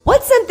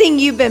something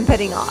you've been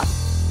putting off.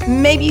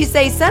 Maybe you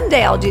say,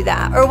 someday I'll do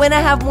that, or when I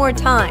have more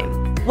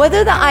time.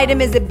 Whether the item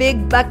is a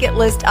big bucket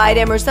list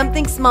item or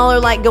something smaller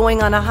like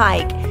going on a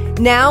hike,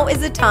 now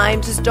is the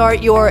time to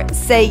start your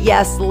Say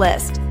Yes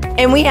list.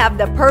 And we have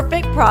the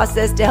perfect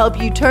process to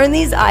help you turn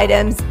these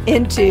items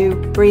into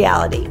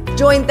reality.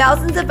 Join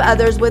thousands of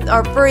others with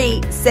our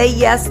free Say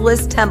Yes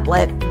list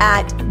template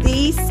at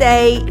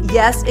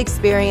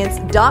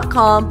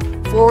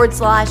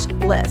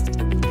thesayesexperience.com/list.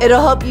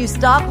 It'll help you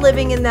stop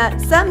living in that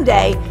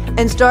someday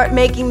and start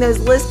making those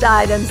list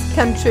items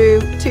come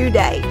true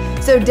today.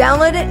 So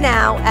download it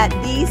now at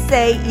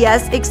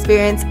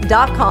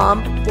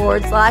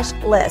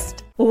thesayesexperience.com/list.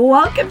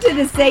 Welcome to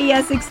the Say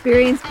Yes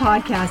Experience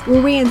podcast,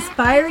 where we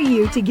inspire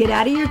you to get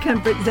out of your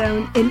comfort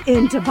zone and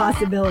into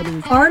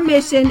possibilities. Our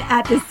mission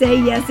at the Say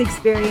Yes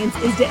Experience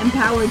is to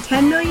empower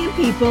 10 million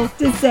people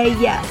to say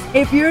yes.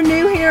 If you're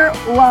new here,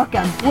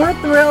 welcome. We're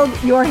thrilled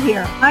you're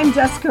here. I'm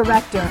Jessica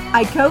Rector.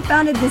 I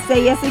co-founded the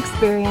Say Yes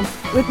Experience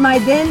with my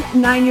then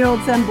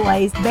 9-year-old son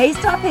Blaze,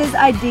 based off his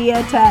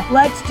idea to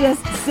let's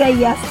just say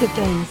yes to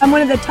things. I'm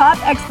one of the top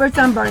experts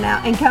on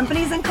burnout, and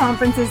companies and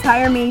conferences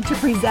hire me to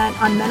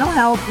present on mental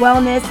health,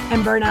 wellness,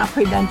 and burnout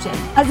prevention.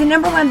 As a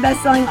 #1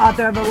 best-selling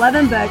author of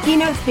 11 books,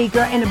 keynote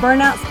speaker, and a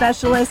burnout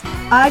specialist,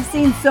 I've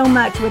seen so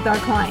much with our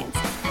clients.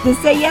 The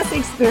Say Yes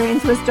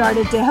Experience was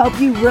started to help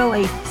you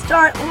really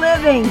start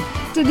living,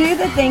 to do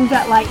the things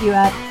that light you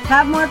up,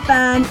 have more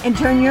fun, and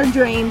turn your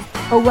dreams,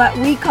 or what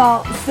we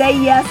call Say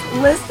Yes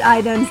list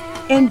items,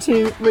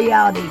 into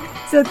reality.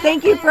 So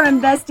thank you for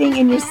investing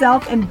in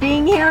yourself and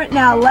being here.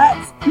 Now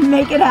let's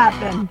make it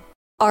happen.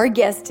 Our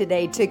guest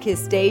today took his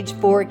stage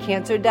 4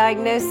 cancer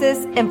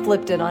diagnosis and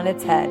flipped it on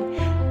its head.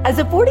 As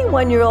a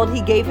 41-year-old,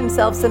 he gave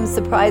himself some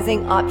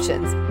surprising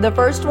options. The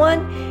first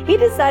one, he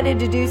decided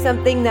to do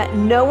something that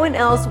no one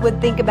else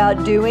would think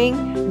about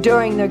doing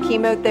during their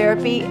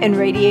chemotherapy and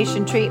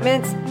radiation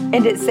treatments,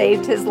 and it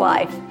saved his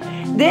life.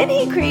 Then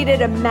he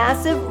created a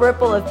massive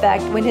ripple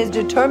effect when his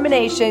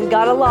determination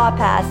got a law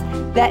passed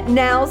that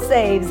now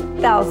saves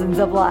thousands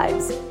of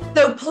lives.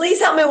 So please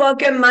help me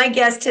welcome my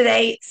guest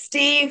today,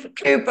 Steve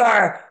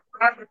Cooper.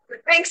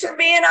 Thanks for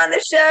being on the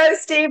show,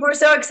 Steve. We're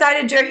so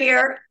excited you're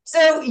here.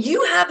 So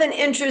you have an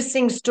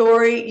interesting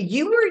story.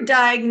 You were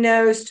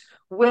diagnosed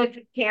with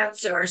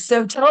cancer.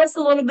 So tell us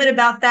a little bit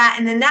about that.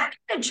 And then that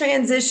kind of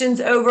transitions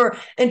over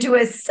into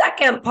a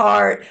second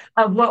part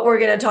of what we're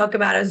going to talk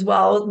about as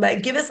well.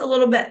 But give us a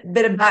little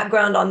bit of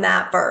background on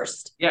that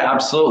first. Yeah,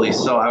 absolutely.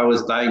 So I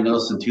was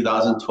diagnosed in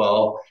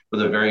 2012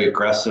 with a very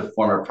aggressive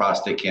form of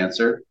prostate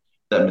cancer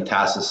that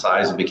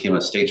metastasized and became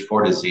a stage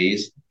 4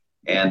 disease.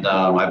 And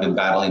I've been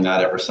battling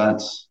that ever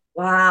since.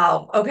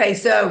 Wow. Okay.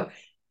 So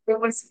it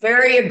was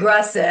very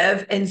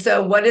aggressive. And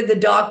so what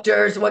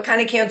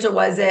kind of cancer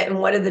was it? And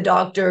what did the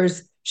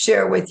doctors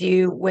share with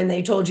you when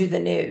they told you the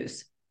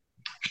news?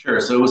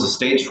 Sure. So it was a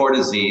stage 4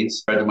 disease,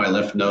 spread to my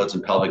lymph nodes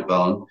and pelvic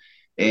bone.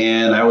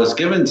 And I was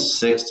given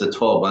 6 to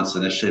 12 months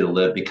initially to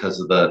live because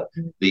of the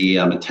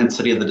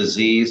intensity of the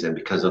disease and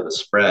because of the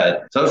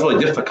spread. So it was really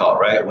difficult,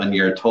 right? When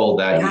you're told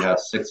that you have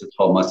 6 to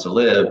 12 months to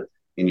live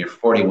and you're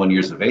 41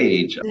 years of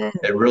age,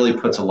 it really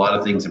puts a lot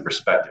of things in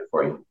perspective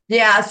for you.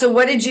 Yeah. So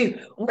what did you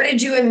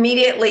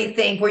immediately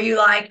think? Were you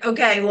like,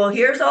 okay, well,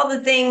 here's all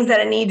the things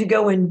that I need to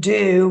go and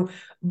do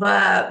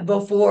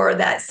before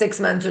that 6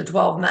 months or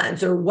 12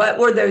 months? Or what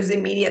were those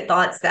immediate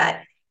thoughts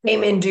that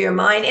came into your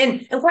mind?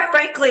 And quite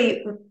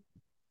frankly,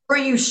 were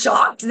you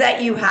shocked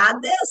that you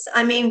had this?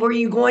 I mean, were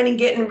you going and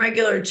getting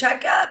regular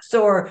checkups,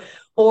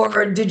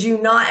 or did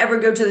you not ever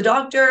go to the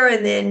doctor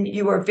and then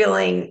you were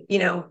feeling,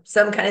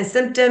 some kind of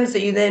symptoms, so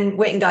you then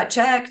went and got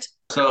checked?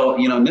 So,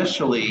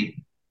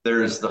 initially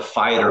there's the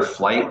fight or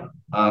flight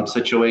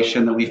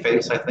situation that we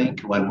face, I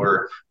think, when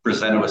we're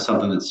presented with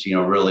something that's,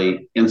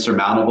 really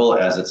insurmountable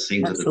as it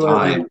seems Absolutely. At the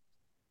time.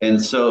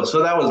 And so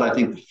that was, I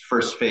think, the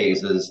first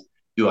phase is,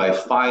 do I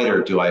fight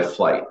or do I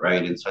flight,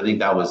 right? And so I think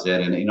that was it.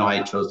 And,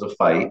 I chose to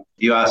fight.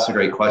 You asked a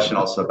great question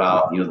also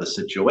about, the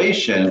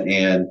situation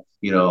and,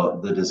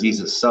 the disease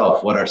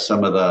itself. What are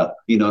some of the,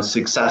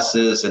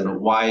 successes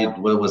and why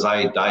was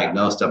I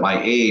diagnosed at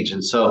my age?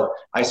 And so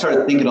I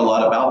started thinking a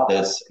lot about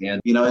this. And,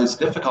 it's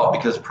difficult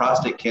because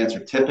prostate cancer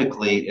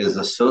typically is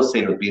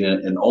associated with being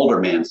an older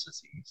man's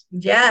disease.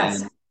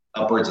 Yes. And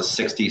upwards of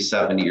 60,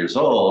 70 years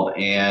old.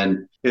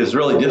 And it was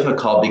really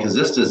difficult because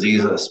this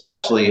disease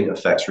especially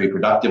affects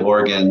reproductive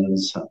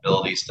organs,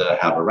 abilities to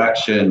have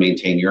erection,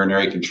 maintain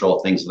urinary control,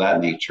 things of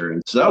that nature.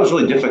 And so that was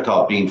really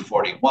difficult, being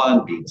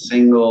 41, being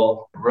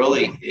single.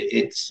 Really,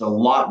 it's a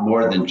lot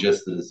more than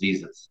just the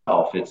disease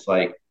itself. It's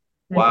like,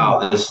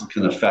 wow, this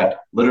can affect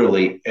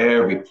literally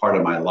every part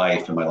of my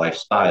life and my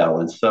lifestyle.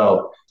 And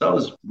so that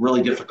was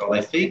really difficult.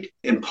 I think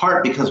in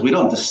part because we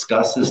don't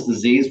discuss this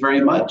disease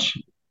very much.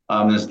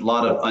 There's a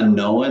lot of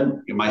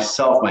unknown.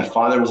 Myself, my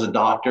father was a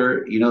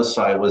doctor,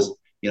 so I was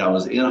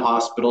in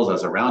hospitals, I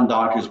was around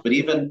doctors, but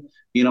even,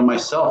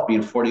 myself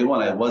being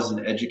 41, I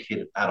wasn't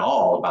educated at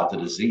all about the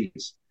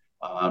disease.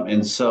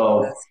 And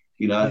so,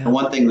 the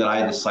one thing that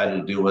I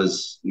decided to do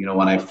was,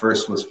 when I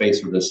first was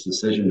faced with this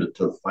decision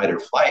to fight or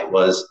flight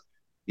was,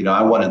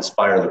 I want to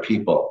inspire other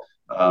people.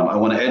 I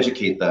want to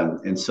educate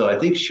them. And so I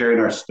think sharing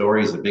our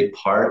story is a big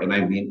part. And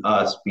I mean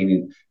us,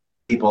 meaning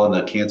people in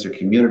the cancer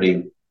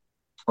community,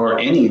 or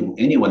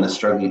anyone that's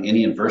struggling,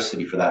 any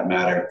adversity for that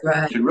matter,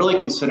 Right. should really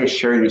consider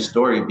sharing your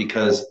story,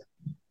 because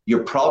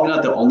you're probably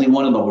not the only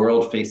one in the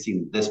world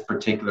facing this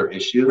particular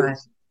issue. Right.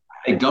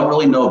 I don't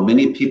really know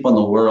many people in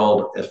the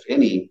world, if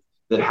any,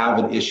 that have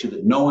an issue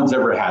that no one's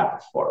ever had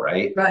before,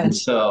 right? And Right.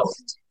 so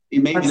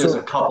maybe there's a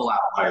Absolutely. couple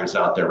outliers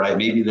out there, right?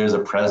 Maybe there's a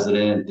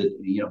president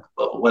that,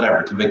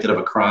 whatever, convicted of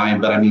a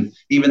crime. But I mean,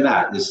 even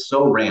that is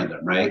so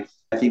random, right?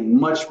 I think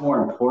much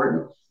more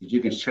important is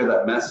you can share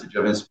that message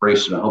of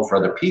inspiration and hope for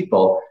other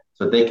people,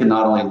 so that they can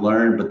not only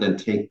learn, but then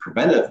take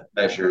preventive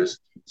measures,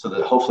 so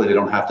that hopefully they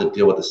don't have to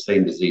deal with the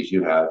same disease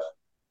you have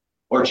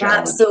or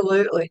challenge.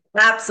 Absolutely.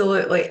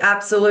 Absolutely.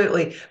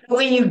 Absolutely.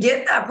 When you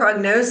get that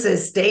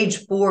prognosis,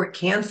 stage 4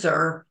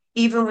 cancer,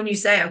 even when you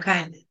say,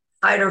 okay,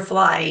 fight or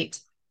flight,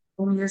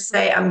 when you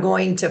say, I'm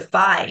going to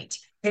fight,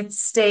 it's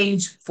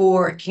stage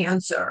 4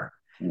 cancer.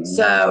 Mhm.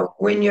 So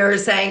when you're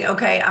saying,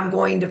 okay, I'm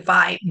going to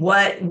fight,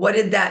 what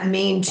did that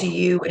mean to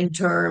you in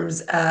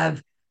terms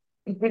of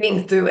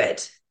getting through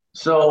it?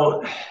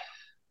 So,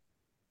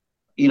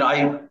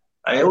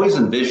 I always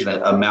envision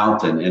a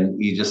mountain,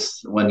 and you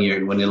just when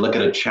you look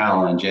at a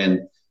challenge,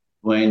 and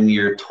when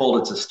you're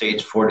told it's a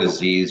stage 4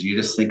 disease, you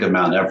just think of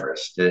Mount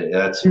Everest.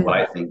 That's what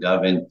I think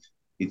of, and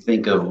you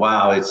think of,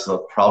 wow, it's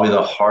probably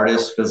the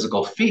hardest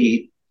physical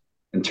feat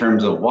in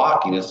terms of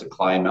walking is to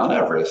climb Mount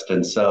Everest.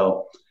 And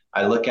so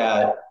I look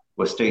at,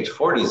 with stage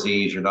 4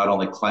 disease, you're not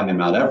only climbing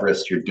Mount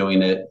Everest, you're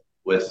doing it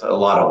with a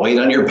lot of weight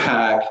on your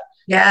back,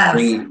 Yes.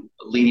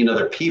 leading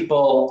other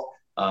people.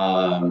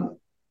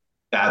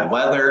 Bad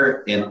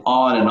weather, and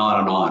on and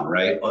on and on,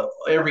 right?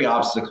 Every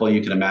obstacle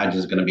you can imagine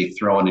is going to be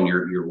thrown in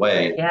your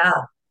way. Yeah.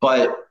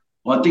 But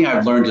one thing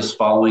I've learned just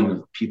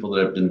following people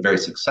that have been very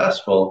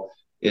successful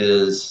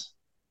is,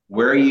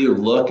 where you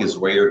look is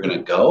where you're going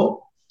to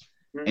go.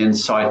 And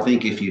so I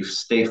think if you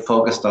stay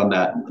focused on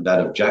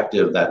that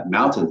objective, that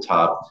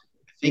mountaintop,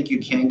 I think you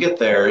can get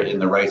there in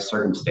the right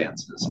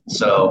circumstances.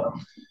 So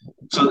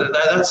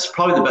that's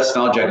probably the best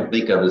analogy I can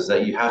think of, is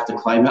that you have to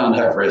climb Mount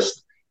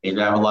Everest and you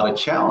have a lot of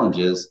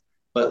challenges,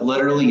 but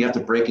literally you have to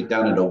break it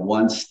down into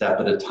one step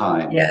at a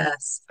time.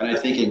 Yes. And I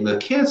think in the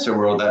cancer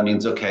world, that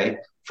means, okay,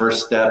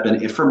 first step,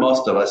 and for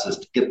most of us, is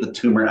to get the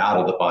tumor out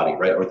of the body,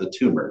 right? Or the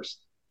tumors.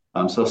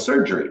 So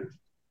surgery.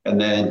 And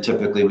then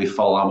typically we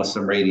follow on with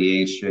some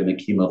radiation and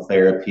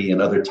chemotherapy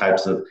and other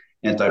types of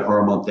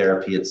anti-hormone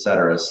therapy, et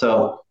cetera.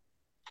 So,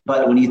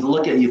 but when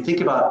you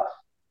think about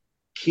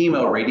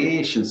chemo,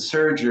 radiation,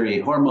 surgery,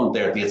 hormone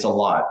therapy, it's a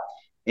lot.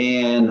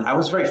 And I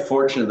was very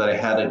fortunate that I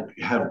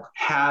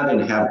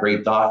have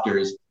great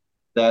doctors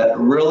that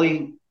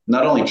really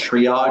not only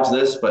triage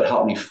this, but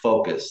help me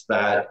focus.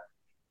 That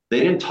they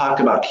didn't talk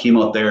about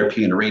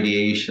chemotherapy and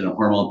radiation and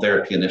hormone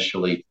therapy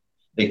initially.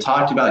 They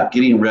talked about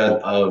getting rid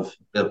of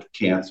the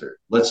cancer.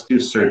 Let's do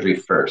surgery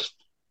first.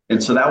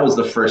 And so that was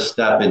the first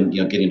step in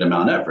getting to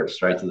Mount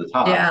Everest, right to the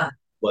top. Yeah.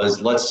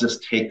 Was, let's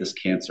just take this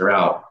cancer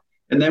out.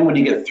 And then when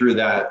you get through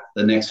that,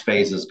 the next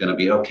phase is going to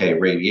be, okay,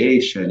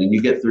 radiation. And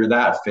you get through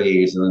that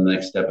phase, and then the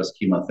next step is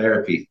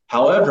chemotherapy.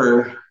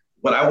 However,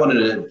 what I wanted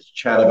to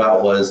chat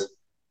about was,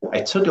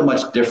 I took a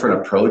much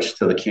different approach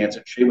to the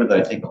cancer treatment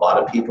than I think a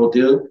lot of people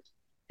do.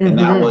 And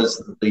that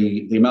was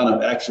the amount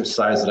of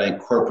exercise that I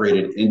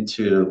incorporated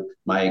into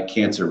my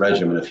cancer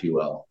regimen, if you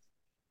will.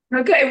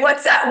 Okay,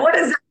 what's that? What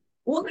is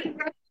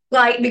that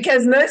like?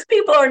 Because most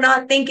people are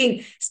not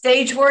thinking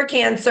stage 4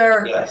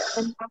 cancer Yes.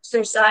 and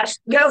exercise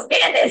go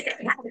hand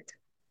in hand.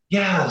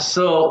 Yeah,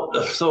 so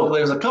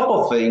there's a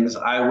couple of things.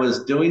 I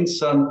was doing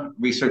some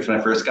research when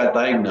I first got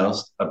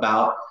diagnosed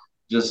about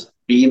just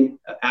being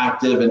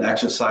active and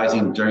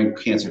exercising during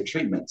cancer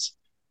treatments.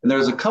 And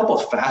there's a couple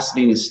of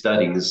fascinating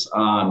studies.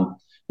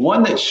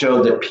 One that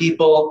showed that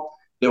people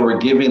that were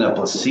given a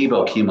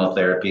placebo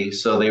chemotherapy,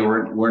 so they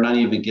were not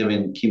even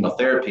given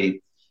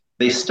chemotherapy,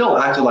 they still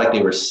acted like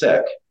they were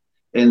sick.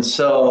 And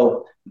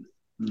so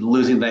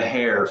losing the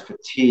hair,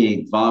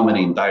 fatigue,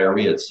 vomiting,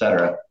 diarrhea, et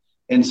cetera.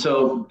 And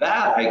so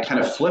that I kind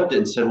of flipped it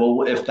and said,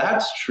 well, if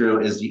that's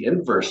true, is the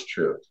inverse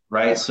true,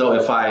 right? So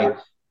if I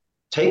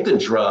take the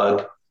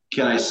drug,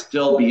 can I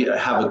still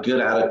have a good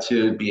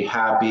attitude, be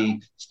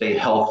happy, stay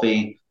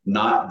healthy,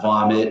 not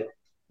vomit,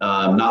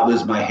 not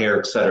lose my hair,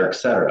 et cetera, et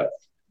cetera.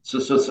 So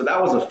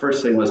that was the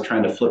first thing, was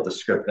trying to flip the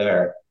script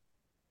there.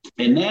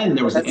 And then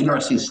there was an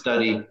interesting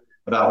study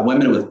about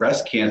women with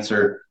breast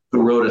cancer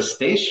who rode a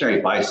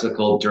stationary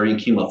bicycle during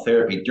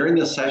chemotherapy, during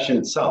the session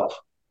itself.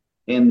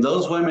 And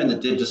those women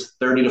that did just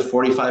 30 to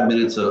 45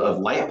 minutes of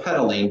light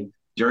pedaling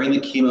during the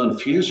chemo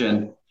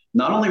infusion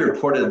not only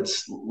reported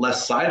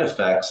less side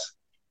effects,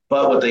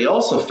 but what they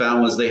also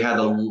found was they had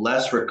a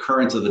less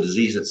recurrence of the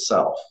disease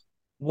itself.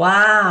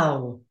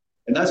 Wow.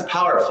 And that's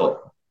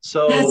powerful.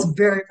 So that's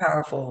very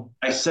powerful.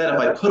 I said, if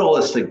I put all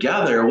this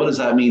together, what does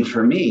that mean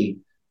for me?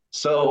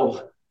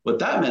 So what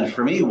that meant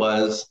for me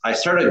was, I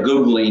started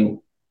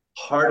Googling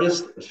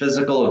hardest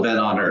physical event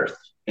on earth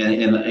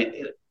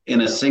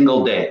in a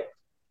single day.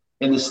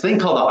 And this thing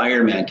called the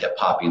Ironman kept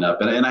popping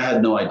up, and I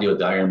had no idea what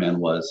the Ironman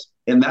was.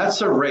 And that's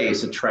a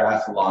race, a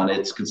triathlon.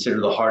 It's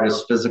considered the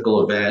hardest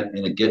physical event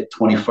in a get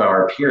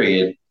 24-hour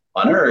period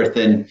on Earth.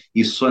 And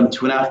you swim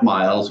 2.5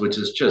 miles, which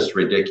is just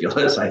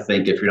ridiculous, I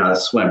think, if you're not a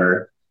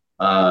swimmer.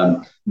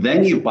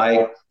 Then you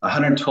bike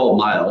 112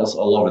 miles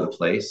all over the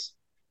place.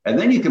 And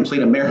then you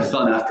complete a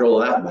marathon after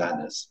all of that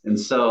madness. And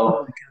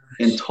so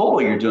in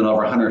total, you're doing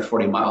over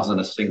 140 miles in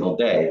a single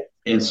day.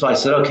 And so I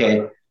said,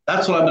 okay,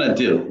 that's what I'm going to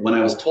do. When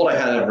I was told I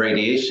had to have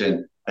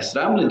radiation, I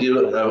said, I'm going to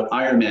do an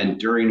Ironman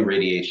during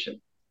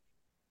radiation.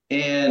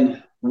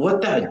 And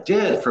what that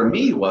did for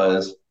me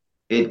was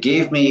it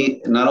gave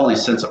me not only a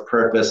sense of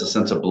purpose, a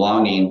sense of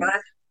belonging,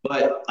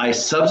 but I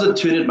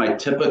substituted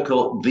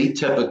the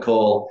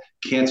typical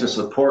cancer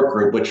support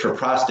group, which for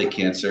prostate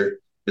cancer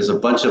is a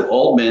bunch of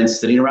old men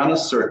sitting around in a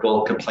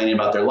circle complaining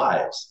about their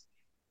lives.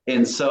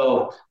 And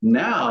so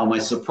now my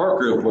support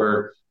group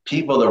were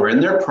people that were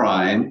in their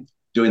prime,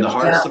 doing the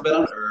hardest event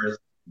on earth,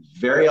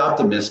 very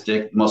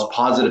optimistic, most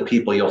positive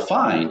people you'll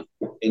find.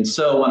 And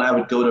so when I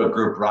would go to a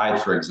group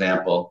ride, for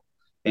example,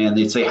 and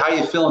they'd say, how are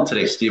you feeling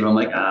today, Steve? I'm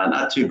like,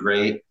 not too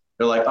great.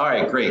 They're like, all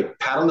right, great.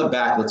 Pat on the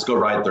back. Let's go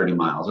ride 30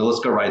 miles or let's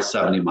go ride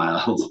 70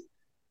 miles.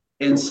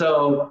 And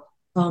so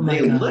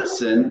they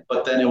listened,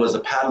 but then it was a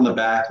pat on the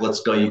back.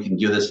 Let's go. You can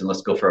do this. And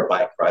let's go for a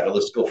bike ride or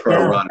let's go for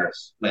a run or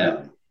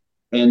swim.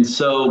 And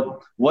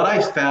so what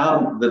I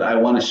found that I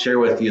want to share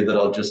with you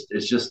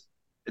it's just,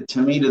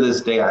 to me to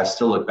this day, I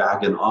still look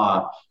back in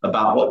awe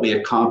about what we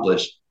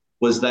accomplished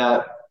was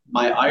that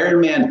my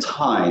Ironman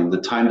time,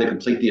 the time to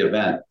complete the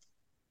event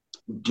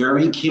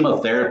during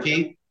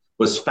chemotherapy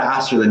was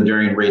faster than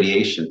during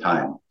radiation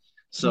time.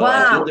 So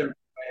I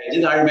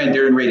did Ironman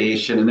during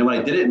radiation. And then when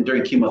I did it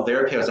during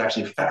chemotherapy, I was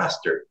actually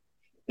faster.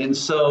 And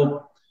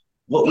so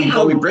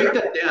when we break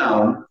that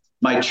down,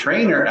 my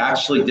trainer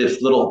actually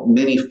did little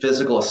mini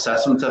physical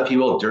assessments of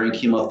people during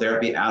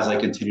chemotherapy as I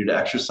continued to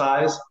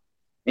exercise.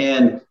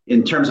 And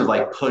in terms of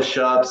like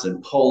push-ups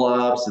and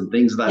pull-ups and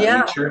things of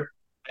that nature,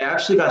 I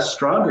actually got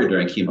stronger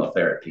during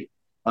chemotherapy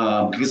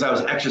because I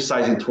was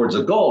exercising towards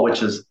a goal,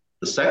 which is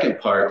the second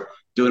part,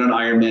 doing an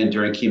Ironman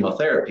during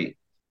chemotherapy.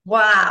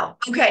 Wow.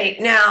 Okay.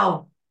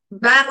 Now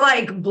that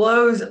like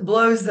blows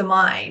the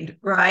mind,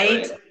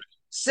 right?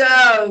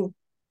 So,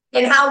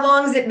 and how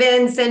long has it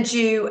been since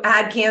you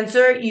had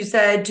cancer? You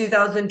said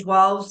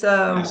 2012.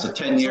 So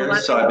 10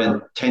 years. So I've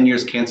been 10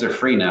 years cancer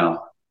free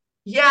now.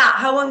 Yeah.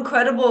 How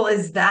incredible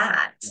is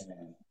that?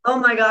 Oh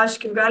my gosh.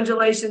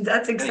 Congratulations.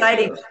 That's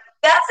exciting.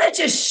 That's such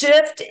a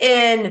shift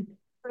in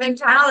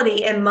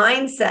mentality and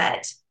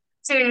mindset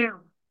too,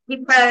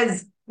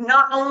 because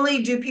not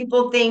only do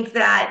people think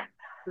that,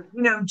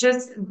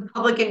 just the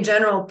public in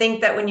general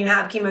think that when you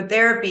have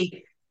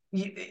chemotherapy,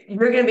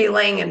 you're going to be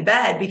laying in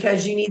bed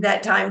because you need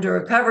that time to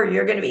recover.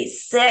 You're going to be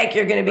sick.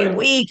 You're going to be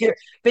weak.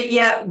 But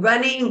yet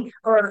running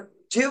or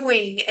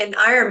doing an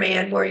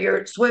Ironman where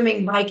you're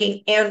swimming,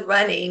 biking, and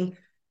running,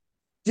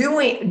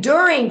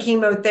 during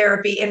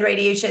chemotherapy and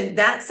radiation,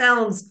 that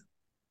sounds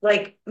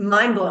like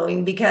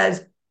mind-blowing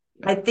because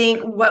I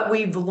think what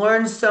we've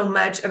learned so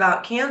much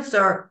about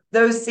cancer,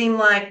 those seem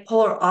like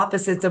polar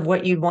opposites of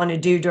what you'd want to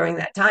do during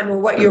that time or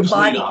what your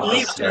body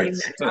needs during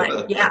that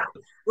time. Yeah.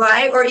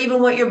 Right. Or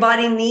even what your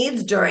body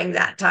needs during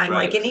that time.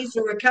 Like it needs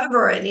to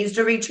recover, it needs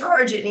to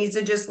recharge, it needs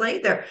to just lay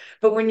there.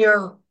 But when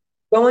you're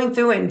going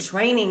through and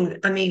training,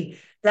 I mean,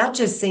 that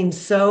just seems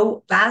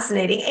so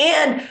fascinating.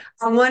 And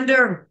I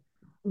wonder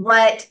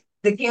what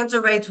the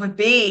cancer rates would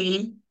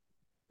be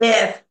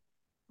if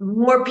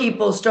more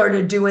people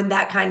started doing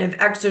that kind of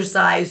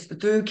exercise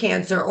through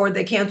cancer or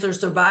the cancer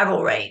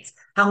survival rates,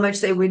 how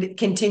much they would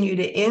continue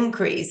to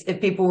increase if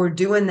people were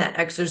doing that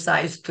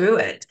exercise through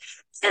it.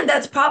 And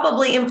that's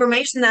probably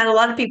information that a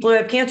lot of people who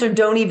have cancer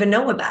don't even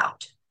know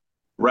about.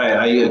 Right.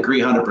 I agree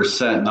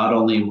 100%. Not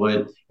only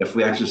would, if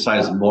we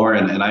exercise more,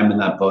 and I'm in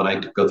that boat, I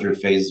could go through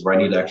phases where I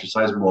need to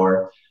exercise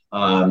more,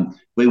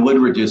 we would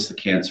reduce the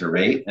cancer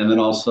rate. And then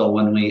also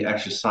when we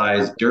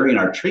exercise during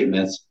our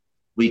treatments,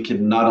 we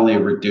can not only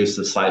reduce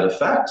the side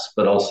effects,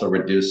 but also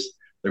reduce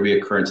the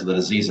reoccurrence of the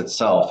disease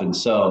itself. And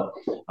so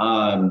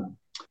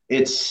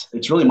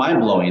it's really mind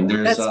blowing.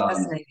 There's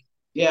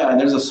and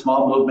there's a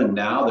small movement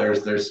now.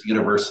 There's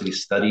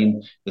universities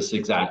studying this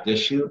exact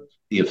issue,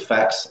 the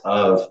effects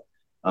of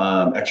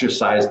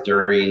exercise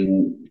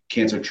during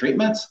cancer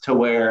treatments, to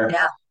where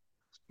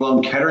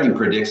Sloan Kettering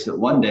predicts that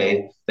one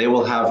day you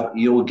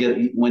will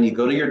get, when you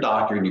go to your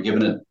doctor and you're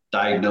given a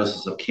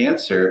diagnosis of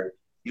cancer,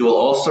 you will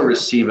also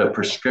receive a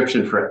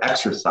prescription for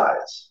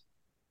exercise.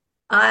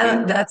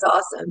 That's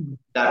awesome.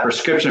 That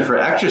prescription for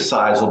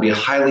exercise will be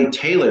highly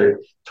tailored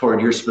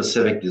toward your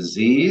specific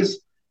disease,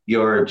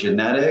 your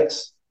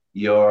genetics,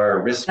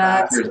 your risk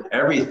factors,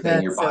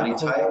 everything, your body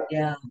type.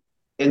 Yeah.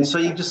 And so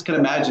you just can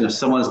imagine if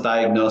someone's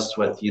diagnosed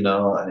with,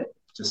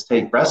 just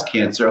take breast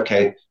cancer,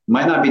 okay,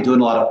 might not be doing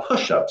a lot of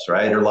push-ups,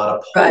 right? Or a lot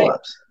of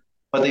pull-ups.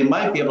 But they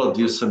might be able to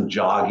do some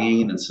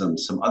jogging and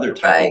some other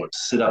type of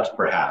sit-ups,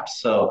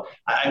 perhaps. So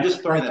I'm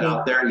just throwing that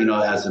out there,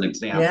 as an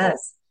example.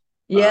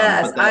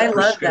 Yes, I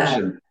love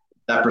that.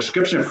 that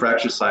prescription for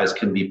exercise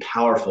can be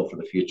powerful for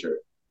the future.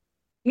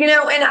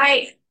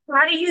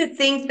 How do you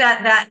think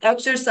that that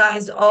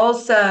exercise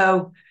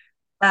also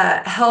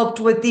helped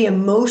with the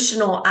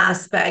emotional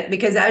aspect?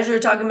 Because as you're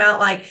talking about,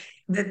 like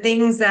the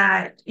things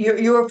that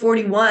you're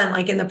 41,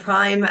 like in the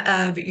prime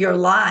of your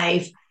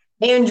life,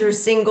 and you're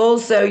single,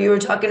 so you were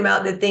talking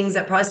about the things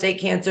that prostate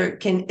cancer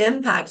can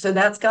impact. So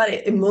that's got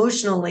to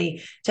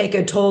emotionally take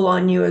a toll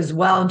on you as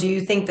well. Do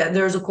you think that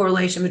there's a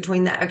correlation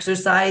between the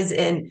exercise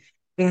and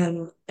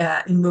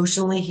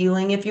emotionally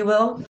healing, if you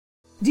will?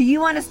 Do you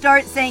want to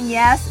start saying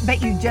yes,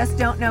 but you just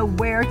don't know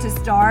where to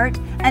start?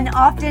 And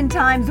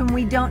oftentimes when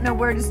we don't know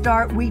where to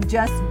start, we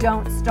just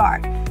don't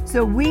start.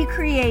 So we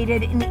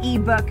created an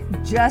ebook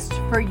just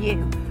for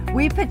you.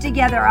 We put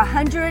together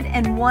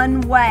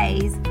 101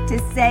 ways to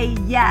say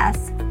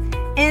yes.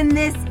 In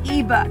this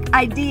ebook,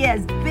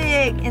 ideas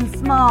big and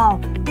small,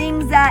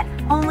 things that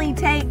only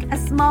take a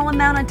small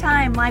amount of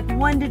time, like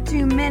 1 to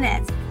 2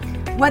 minutes.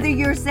 Whether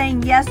you're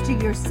saying yes to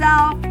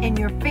yourself, in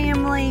your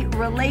family,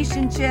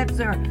 relationships,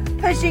 or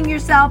pushing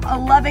yourself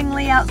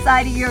lovingly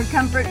outside of your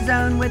comfort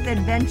zone with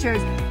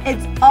adventures,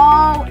 it's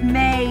all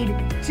made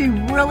to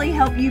really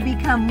help you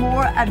become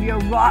more of your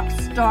rock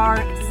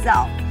star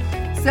self.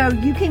 So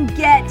you can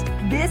get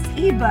this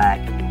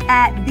ebook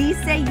at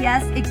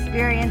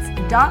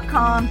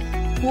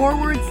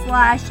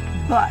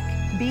thesayyesexperience.com/book,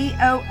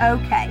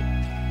 BOOK.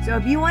 So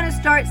if you want to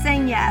start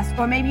saying yes,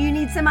 or maybe you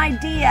need some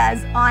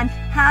ideas on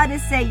how to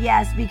say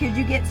yes because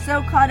you get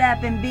so caught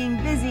up in being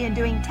busy and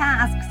doing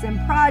tasks and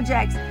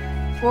projects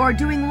or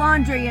doing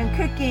laundry and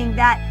cooking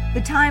that the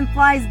time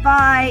flies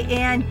by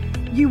and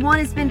you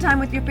want to spend time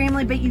with your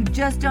family, but you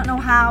just don't know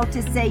how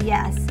to say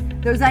yes.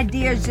 Those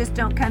ideas just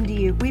don't come to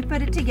you. We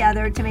put it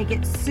together to make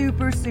it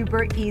super,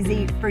 super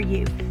easy for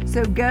you.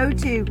 So go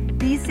to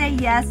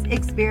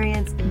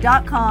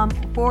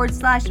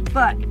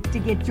thesayyesexperience.com/book to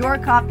get your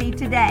copy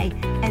today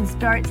and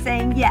start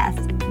saying yes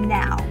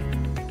now.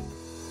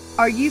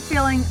 Are you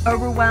feeling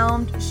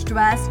overwhelmed,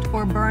 stressed,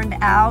 or burned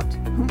out?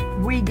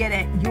 We get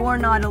it. You're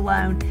not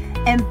alone.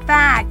 In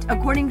fact,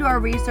 according to our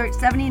research,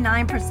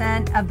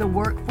 79% of the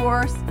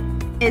workforce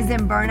is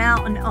in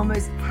burnout and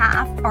almost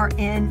half are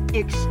in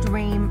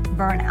extreme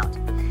burnout.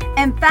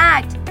 In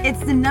fact, it's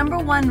the number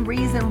one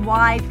reason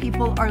why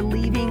people are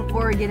leaving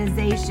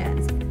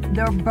organizations.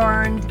 They're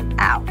burned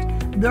out.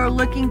 They're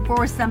looking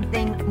for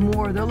something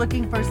more. They're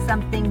looking for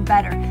something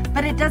better.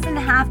 But it doesn't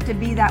have to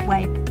be that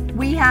way.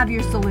 We have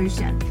your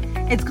solution.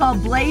 It's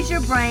called Blaze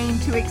Your Brain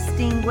to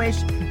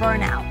Extinguish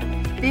Burnout.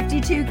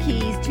 52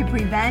 keys to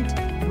prevent,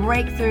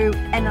 breakthrough,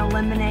 and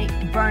eliminate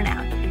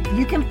burnout.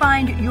 You can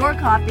find your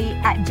copy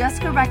at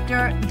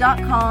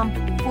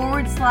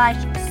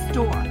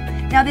jessicarector.com/store.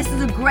 Now, this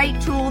is a great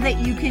tool that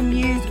you can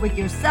use with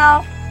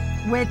yourself,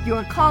 with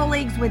your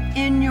colleagues,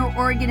 within your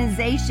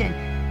organization.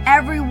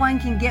 Everyone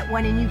can get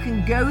one, and you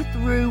can go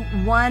through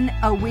one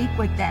a week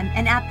with them.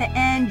 And at the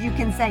end, you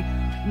can say,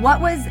 what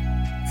was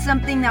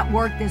something that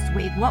worked this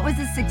week? What was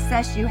a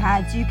success you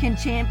had? So you can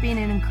champion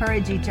and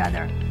encourage each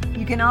other.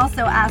 You can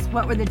also ask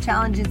what were the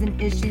challenges and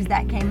issues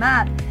that came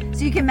up,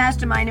 so you can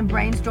mastermind and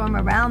brainstorm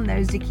around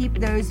those to keep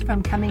those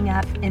from coming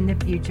up in the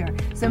future.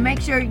 So make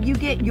sure you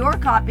get your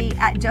copy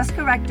at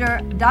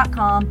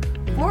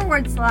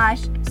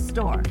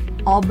jessicarector.com/store.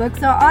 All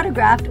books are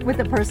autographed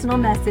with a personal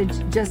message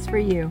just for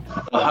you.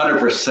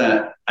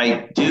 100%.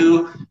 I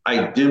do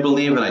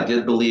believe, and I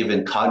did believe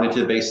in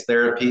cognitive-based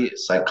therapy,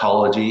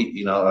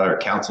 psychology, or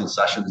counseling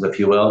sessions, if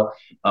you will.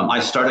 I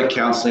started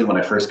counseling when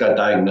I first got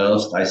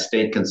diagnosed. I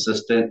stayed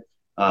consistent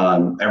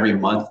every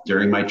month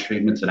during my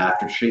treatments and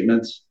after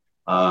treatments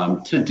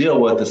to deal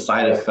with the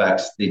side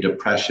effects, the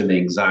depression, the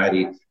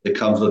anxiety that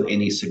comes with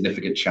any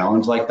significant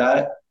challenge like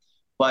that.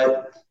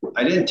 But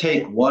I didn't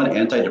take one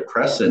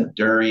antidepressant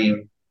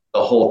during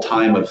the whole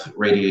time of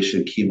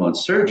radiation, chemo, and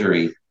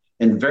surgery,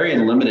 and very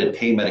limited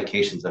pain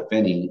medications, if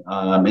any.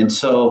 And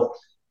so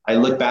I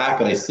look back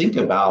and I think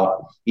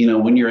about,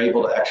 when you're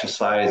able to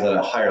exercise at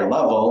a higher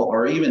level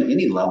or even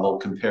any level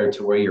compared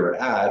to where you're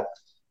at,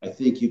 I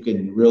think you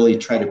can really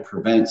try to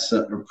prevent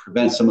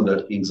some of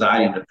the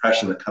anxiety and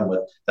depression that come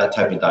with that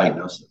type of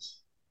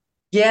diagnosis.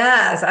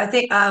 Yes, I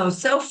think,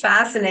 so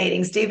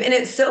fascinating, Steve. And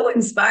it's so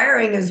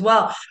inspiring as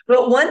well.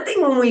 But one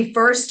thing when we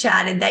first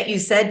chatted that you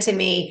said to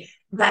me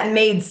that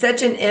made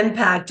such an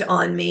impact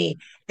on me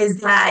is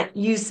that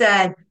you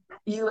said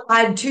you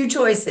had two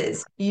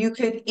choices. You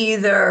could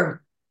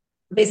either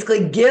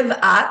basically give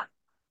up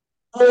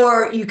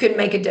or you could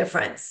make a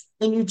difference.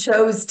 And you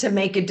chose to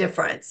make a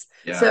difference.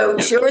 Yeah. So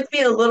share with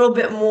me a little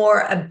bit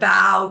more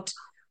about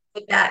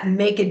what that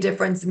make a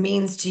difference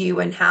means to you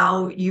and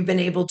how you've been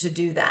able to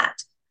do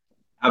that.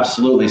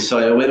 Absolutely.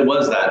 So it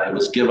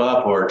was give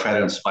up or try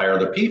to inspire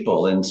other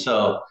people. And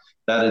so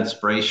that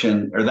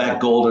inspiration or that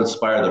goal to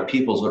inspire other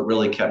people is what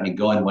really kept me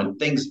going when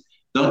things,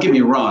 don't get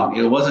me wrong,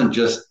 it wasn't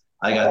just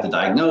I got the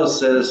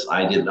diagnosis,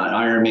 I did my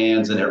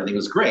Ironmans and everything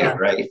was great,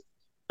 right?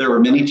 There were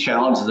many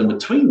challenges in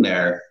between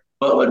there,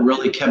 but what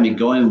really kept me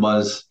going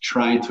was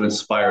trying to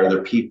inspire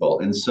other people.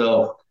 And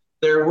so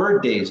there were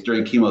days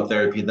during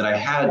chemotherapy that I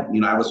had,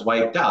 I was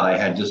wiped out. I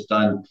had just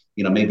done,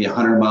 maybe a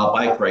 100-mile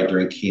bike ride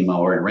during chemo,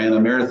 or ran a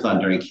marathon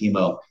during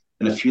chemo.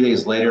 And a few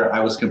days later,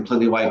 I was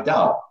completely wiped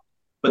out.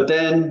 But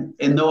then,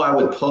 and though I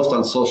would post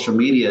on social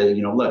media,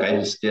 look, I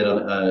just did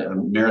a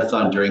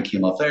marathon during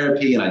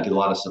chemotherapy and I did a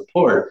lot of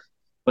support.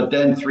 But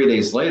then 3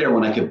 days later,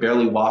 when I could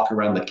barely walk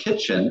around the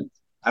kitchen,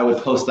 I would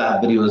post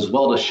that video as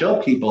well to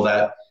show people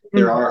that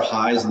there are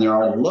highs and there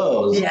are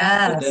lows.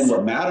 But then Yes.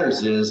 what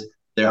matters is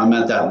there, I'm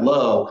at that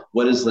low.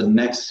 What is the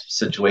next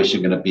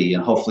situation going to be?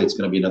 And hopefully it's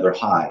going to be another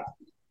high.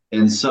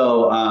 And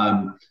so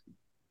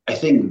I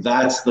think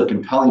that's the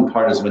compelling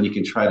part, is when you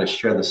can try to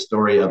share the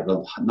story of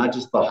the, not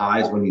just the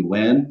highs when you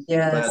win, but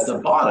at Yes. the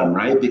bottom,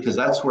 right? Because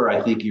that's where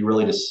I think you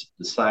really just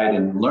decide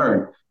and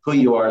learn who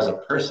you are as a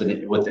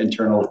person with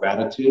internal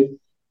gratitude.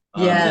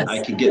 That I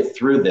Yes. can get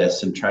through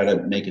this and try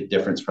to make a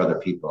difference for other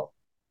people.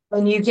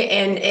 And you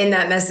can, and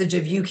that message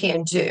of you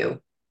can too.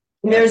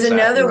 And That's there's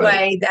exactly another right.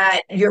 way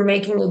that you're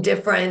making a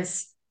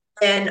difference,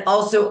 and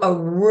also a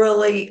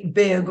really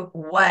big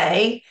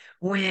way,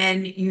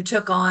 when you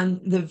took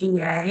on the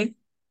VA.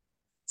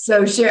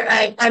 So share,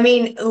 I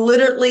mean,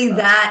 literally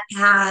that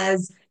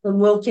has and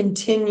will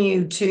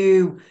continue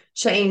to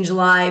change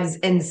lives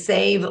and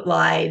save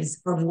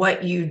lives of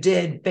what you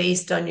did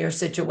based on your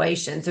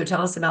situation. So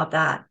tell us about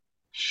that.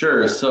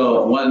 Sure.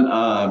 So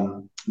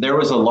when there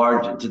was a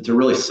large, to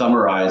really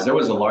summarize, there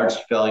was a large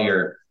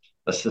failure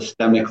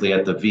systemically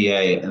at the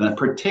VA, and in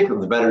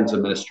particular the Veterans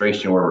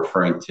Administration we're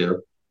referring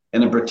to,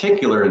 and in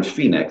particular in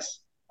Phoenix,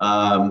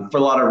 for a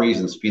lot of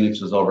reasons.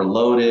 Phoenix was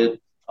overloaded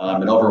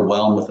and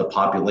overwhelmed with the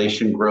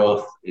population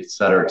growth, et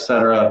cetera, et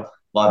cetera.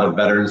 A lot of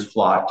veterans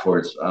flocked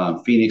towards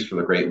Phoenix for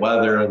the great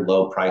weather,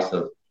 low price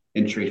of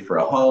entry for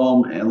a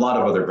home, and a lot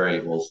of other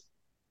variables.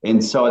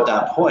 And so at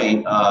that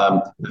point,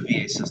 the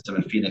VA system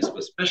in Phoenix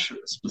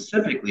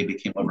specifically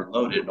became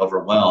overloaded and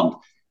overwhelmed.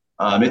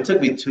 It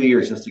took me 2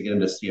 years just to get in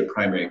to see a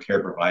primary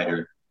care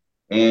provider.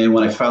 And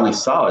when I finally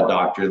saw a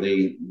doctor,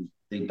 they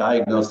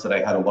diagnosed that I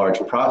had a large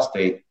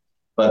prostate,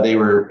 but they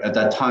were at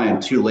that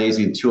time too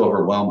lazy and too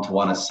overwhelmed to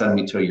want to send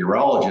me to a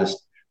urologist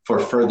for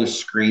further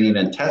screening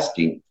and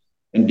testing.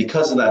 And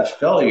because of that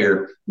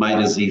failure, my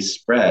disease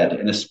spread,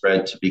 and it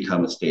spread to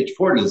become a stage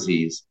 4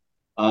 disease.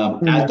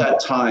 At Mm. that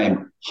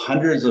time,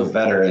 hundreds of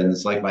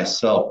veterans like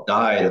myself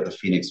died at the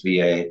Phoenix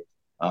VA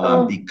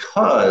Oh,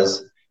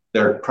 because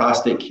their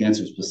prostate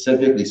cancer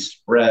specifically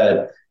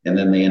spread, and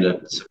then they ended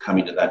up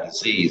succumbing to that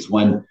disease.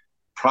 When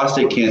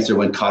prostate cancer,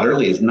 when caught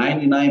early, is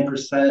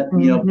 99%,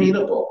 mhm,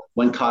 beatable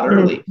when caught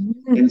early.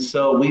 mhm. And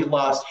so we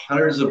lost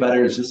hundreds of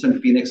veterans just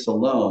in Phoenix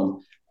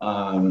alone,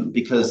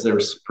 because there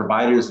was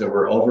providers that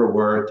were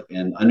overworked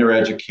and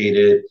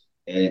undereducated,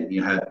 and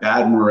you had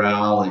bad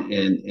morale,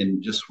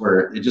 and just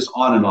where it just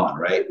on and on,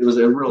 right? It was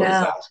a real Yeah,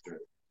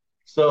 disaster.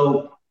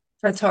 So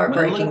that's when I look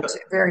heartbreaking too.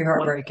 Very when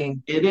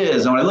heartbreaking. it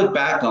is, and when I look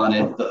back on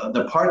it,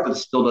 the part that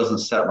still doesn't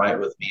set right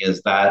with me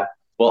is that,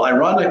 well,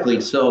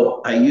 ironically,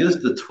 so I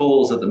used the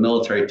tools that the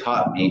military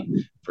taught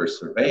me for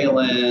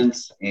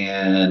surveillance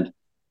and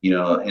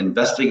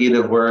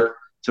investigative work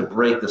to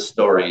break the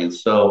story. And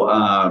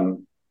so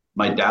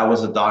my dad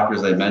was a doctor,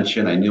 as I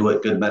mentioned. I knew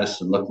what good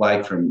medicine looked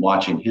like from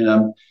watching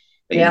him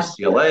at Yeah.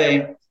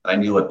 UCLA. I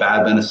knew what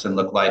bad medicine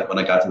looked like when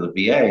I got to the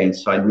VA, and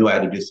so I knew I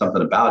had to do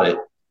something about it.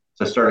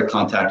 So I started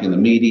contacting the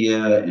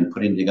media and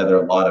putting together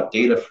a lot of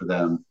data for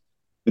them.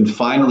 And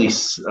finally,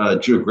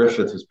 Drew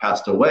Griffith, who's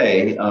passed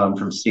away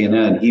from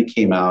CNN, he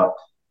came out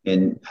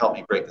and helped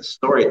me break the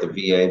story at the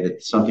VA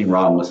that something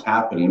wrong was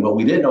happening. What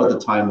we didn't know at the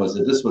time was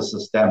that this was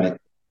systemic.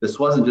 This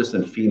wasn't just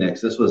in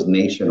Phoenix, this was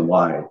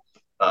nationwide.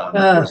 There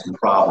Ugh. was a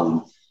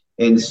problem.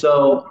 And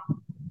so,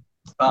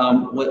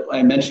 what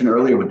I mentioned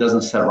earlier, what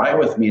doesn't set right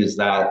with me is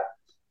that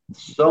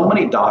so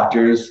many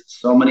doctors,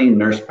 so many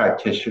nurse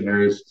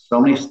practitioners,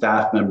 so many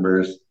staff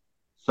members,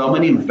 so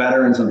many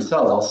veterans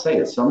themselves, I'll say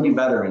it, so many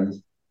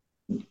veterans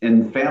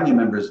and family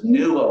members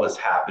knew what was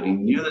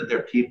happening, knew that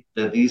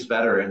that these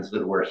veterans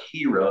that were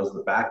heroes,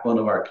 the backbone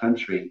of our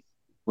country,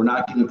 were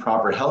not getting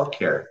proper health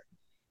care.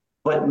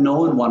 But no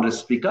one wanted to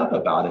speak up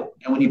about it.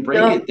 And when you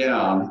break No. it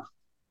down,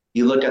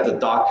 you look at the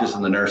doctors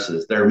and the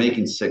nurses, they're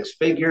making six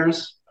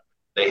figures,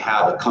 they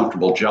have a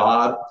comfortable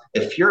job.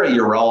 If you're a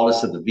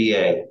urologist at the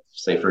VA,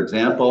 say, for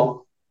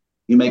example,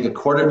 you make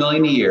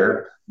 $250,000 a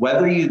year,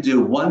 whether you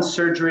do one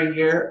surgery a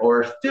year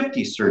or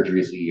 50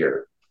 surgeries a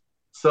year.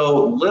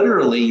 So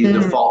literally, you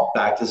Mm. default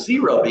back to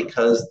zero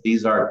because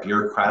these are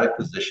bureaucratic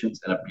positions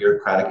in a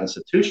bureaucratic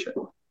institution.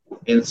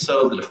 And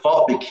so the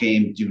default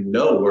became do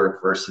no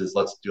work versus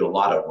let's do a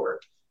lot of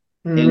work.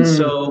 And Mm.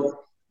 so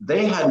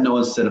they had no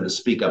incentive to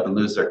speak up and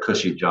lose their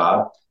cushy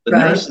job. The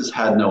Right. nurses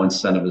had no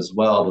incentive as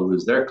well to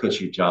lose their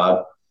cushy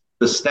job.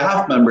 The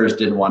staff members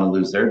didn't want to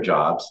lose their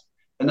jobs.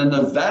 And then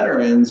the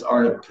veterans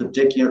are in a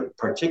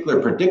particular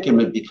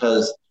predicament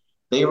because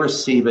they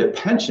receive a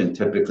pension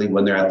typically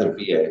when they're at the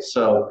VA.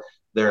 So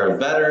they're a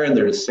veteran,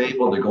 they're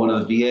disabled, they're going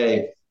to the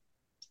VA,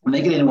 and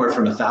they get anywhere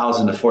from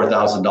 $1,000 to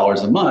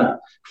 $4,000 a month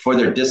for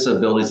their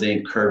disabilities they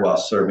incurred while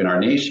serving our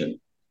nation.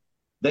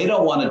 they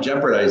don't want to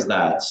jeopardize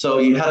that. So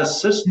you had a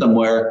system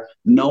where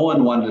no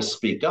one wanted to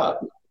speak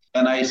up.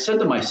 And I said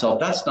to myself,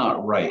 that's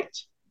not right.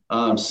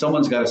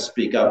 Someone's got to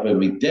speak up, and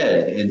we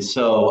did. And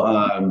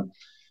so,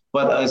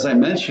 but as I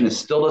mentioned, it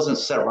still doesn't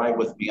set right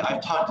with me.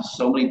 I've talked to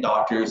so many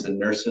doctors and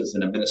nurses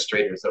and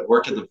administrators that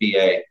work at the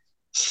VA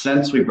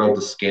since we broke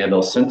the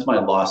scandal, since my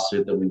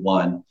lawsuit that we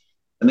won.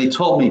 And they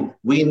told me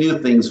we knew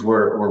things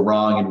were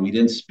wrong and we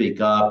didn't speak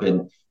up.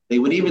 And they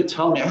would even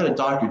tell me, I had a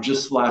doctor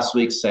just last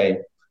week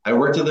say, I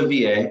worked at the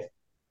VA.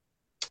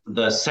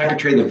 The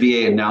secretary of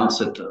the VA announced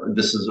that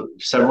this is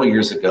several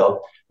years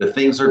ago, that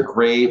things are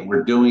great,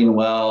 we're doing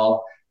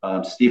well.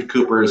 Steve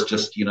Cooper is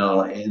just,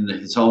 in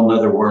his own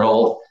other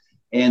world.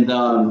 And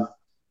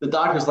the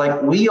doctor's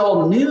like, we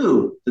all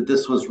knew that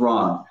this was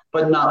wrong,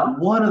 but not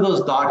one of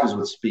those doctors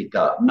would speak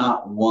up,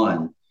 not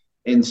one.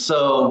 And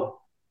so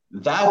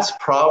that's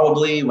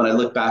probably, when I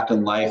look back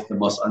in life, the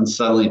most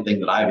unsettling thing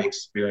that I've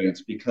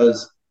experienced,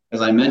 because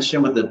as I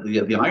mentioned with the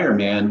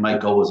Ironman, my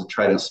goal was to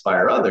try to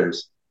inspire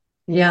others.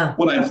 Yeah.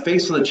 When I'm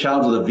faced with a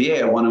challenge of the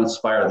VA, I want to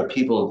inspire other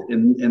people.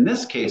 In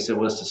this case, it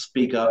was to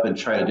speak up and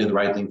try to do the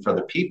right thing for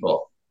other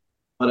people.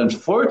 But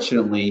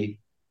unfortunately,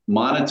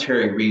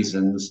 monetary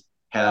reasons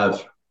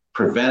have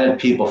prevented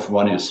people from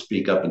wanting to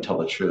speak up and tell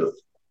the truth.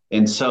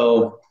 And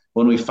so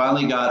when we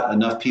finally got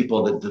enough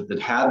people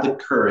that had the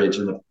courage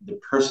and the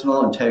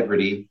personal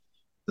integrity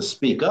to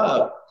speak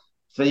up,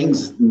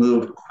 things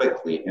moved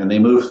quickly, and they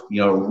moved,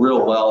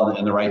 real well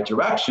in the right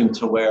direction,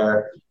 to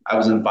where I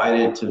was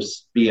invited to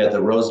be at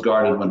the Rose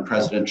Garden when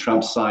President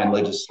Trump signed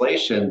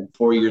legislation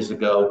 4 years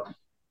ago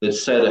that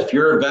said, if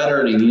you're a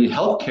veteran and you need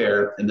health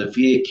care and the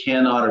VA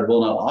cannot or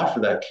will not offer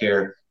that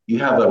care, you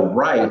have a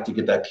right to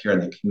get that care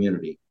in the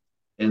community.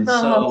 And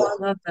so,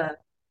 I love that.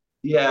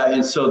 yeah,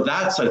 and so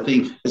that's, I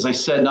think, as I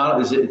said, not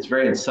is it's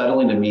very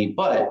unsettling to me,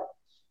 but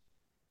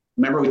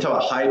remember we talked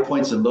about high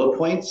points and low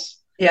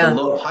points. Yeah.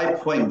 The high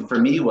point for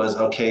me was,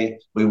 okay,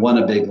 we won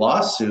a big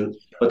lawsuit,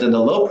 but then the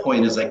low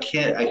point is I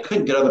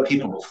couldn't get other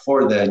people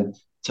before then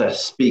to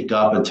speak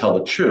up and tell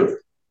the truth.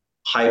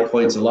 High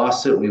point's a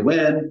lawsuit, we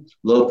win.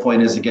 Low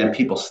point is, again,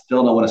 people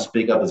still don't want to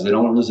speak up because they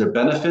don't want to lose their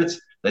benefits,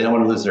 they don't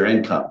want to lose their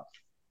income.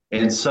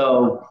 And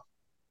so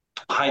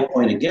high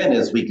point again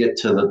is we get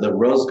to the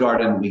Rose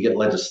Garden, we get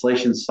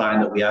legislation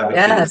signed that we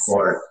advocated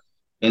for.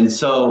 And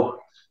so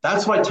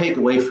that's what I take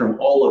away from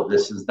all of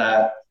this, is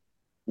that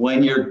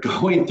when you're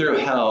going through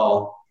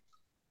hell,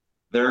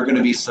 there are going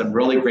to be some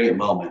really great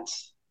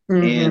moments.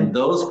 Mm-hmm. And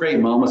those great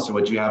moments are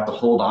what you have to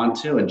hold on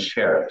to and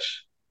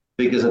cherish.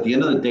 Because at the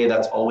end of the day,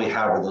 that's all we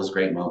have are those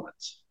great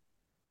moments.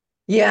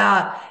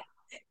 Yeah.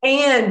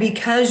 And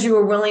because you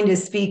were willing to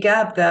speak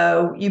up,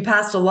 though, you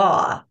passed a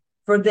law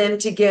for them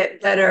to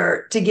get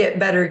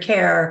better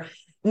care.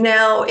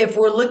 Now, if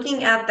we're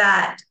looking at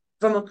that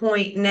from a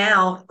point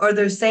now, are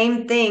those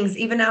same things,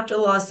 even after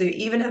the lawsuit,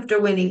 even after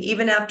winning,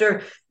 even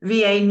after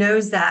VA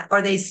knows that,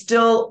 are they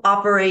still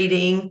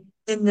operating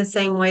in the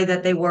same way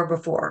that they were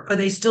before? Are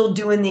they still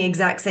doing the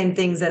exact same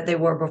things that they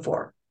were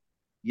before?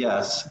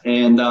 Yes.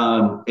 And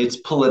it's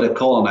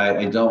political, and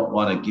I don't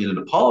want to get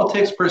into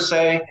politics per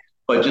se,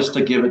 but just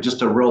to give it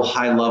just a real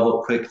high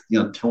level, quick,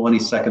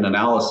 20-second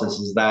analysis,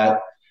 is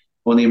that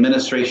when the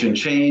administration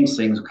changed,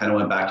 things kind of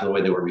went back to the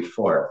way they were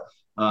before.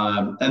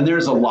 And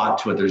there's a lot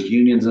to it. There's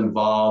unions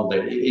involved.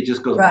 It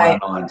just goes on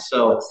and on.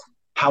 So,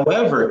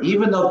 however,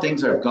 even though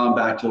things have gone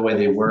back to the way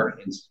they were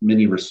in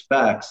many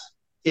respects,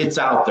 it's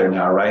out there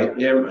now, right?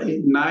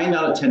 9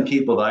 out of 10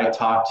 people that I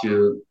talk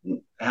to,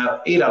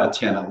 have 8 out of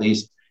 10 at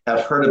least,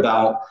 have heard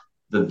about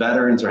the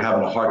veterans are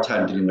having a hard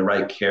time getting the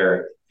right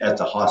care at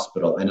the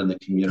hospital and in the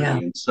community. Yeah.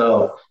 And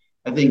so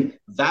I think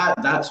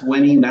that's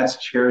winning, that's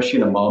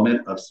cherishing a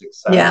moment of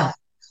success. Yeah.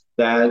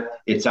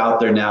 That it's out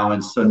there now.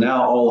 And so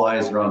now all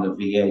eyes are on the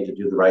VA to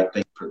do the right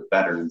thing for the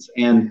veterans.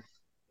 And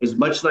as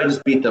much as I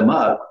just beat them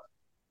up,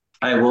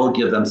 I will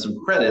give them some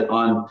credit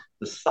on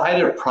the side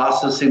of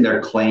processing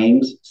their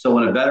claims. So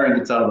when a veteran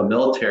gets out of the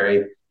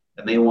military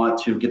and they want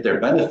to get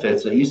their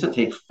benefits, it used to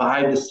take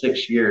 5 to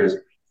 6 years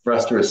for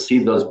us to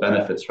receive those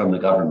benefits from the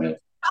government.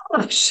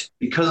 Gosh.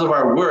 Because of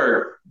our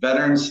work,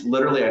 veterans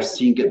literally I've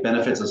seen get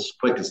benefits as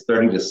quick as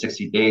 30 to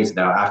 60 days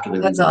now after they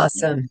leave the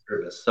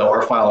service. So,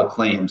 or file a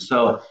claim.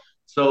 So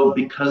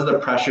because of the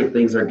pressure,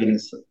 things are getting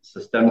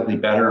systemically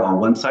better on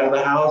one side of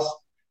the house,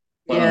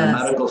 but on the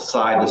medical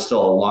side, there's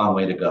still a long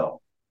way to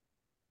go.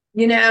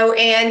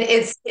 And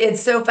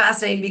it's so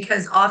fascinating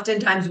because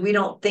oftentimes we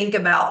don't think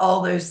about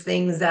all those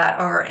things that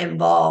are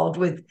involved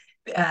with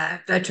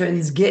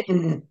veterans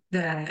getting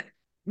the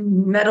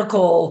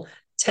medical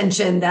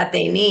attention that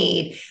they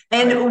need.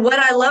 And what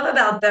I love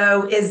about,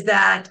 though, is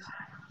that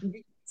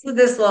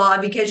this law,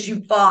 because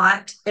you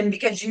fought and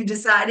because you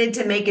decided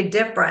to make a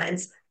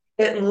difference,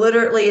 it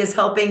literally is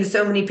helping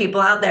so many people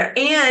out there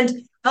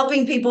and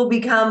helping people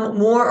become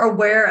more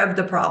aware of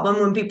the problem.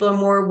 When people are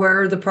more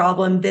aware of the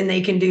problem, then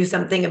they can do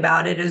something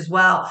about it as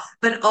well.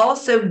 But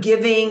also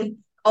giving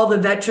all the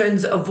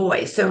veterans a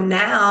voice. So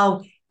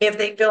now if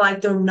they feel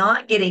like they're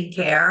not getting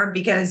care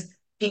because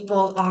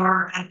people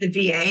are at the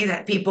VA,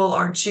 that people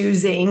are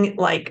choosing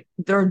like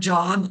their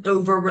job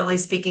over really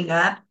speaking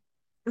up,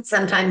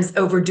 sometimes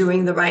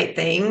overdoing the right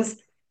things.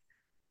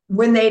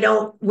 When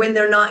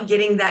they're not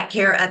getting that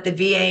care at the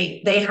VA,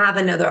 they have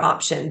another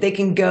option. They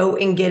can go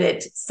and get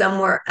it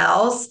somewhere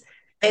else.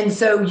 And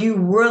so you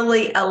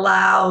really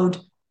allowed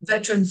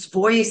veterans'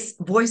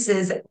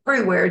 voices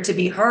everywhere to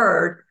be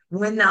heard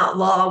when that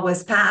law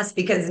was passed,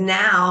 because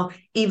now,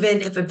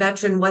 even if a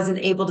veteran wasn't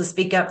able to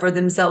speak up for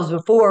themselves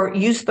before,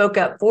 you spoke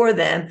up for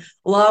them.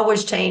 Law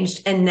was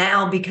changed. And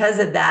now, because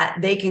of that,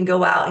 they can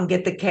go out and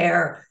get the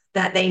care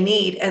that they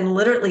need. And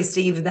literally,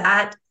 Steve,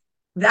 that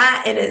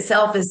in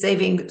itself is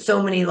saving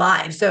so many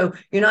lives. So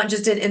you're not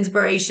just an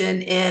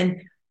inspiration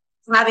in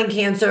having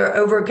cancer,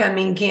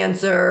 overcoming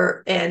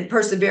cancer, and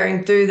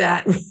persevering through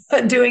that,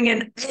 doing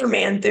an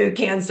Ironman through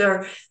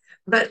cancer,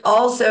 but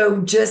also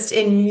just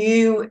in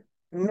you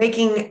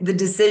making the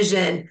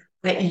decision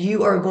that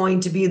you are going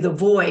to be the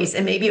voice.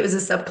 And maybe it was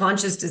a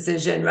subconscious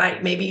decision,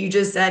 right? Maybe you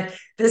just said,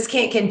 this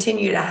can't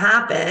continue to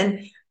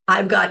happen.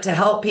 I've got to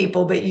help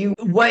people. But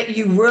what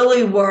you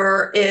really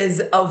were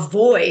is a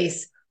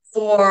voice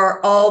for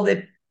all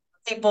the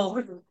people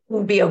who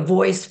will be a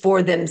voice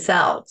for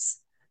themselves.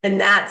 And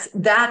that's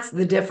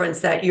the difference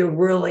that you're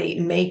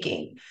really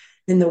making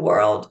in the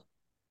world.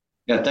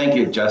 Yeah, thank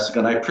you, Jessica.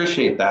 And I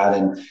appreciate that.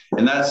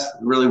 And that's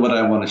really what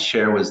I want to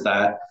share was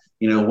that,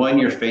 when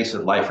you're faced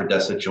with life or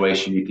death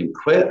situation, you can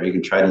quit or you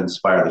can try to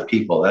inspire the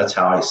people. That's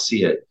how I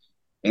see it.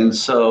 And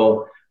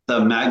so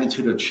the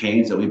magnitude of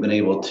change that we've been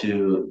able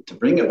to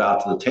bring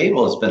about to the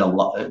table has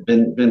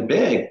been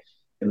big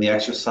in the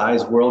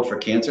exercise world for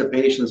cancer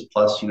patients,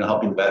 plus,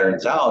 helping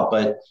veterans out.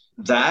 But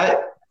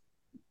that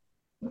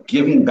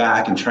giving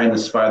back and trying to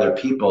inspire their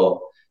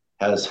people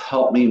has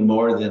helped me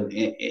more than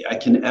I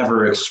can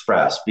ever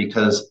express,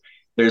 because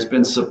there's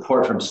been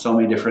support from so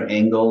many different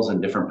angles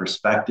and different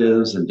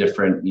perspectives and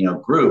different,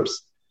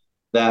 groups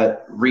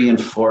that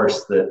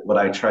reinforce that what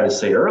I tried to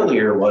say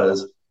earlier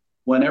was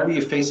whenever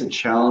you face a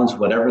challenge,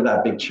 whatever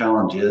that big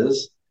challenge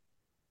is,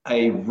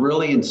 I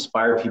really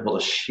inspire people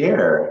to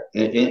share.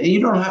 And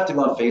you don't have to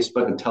go on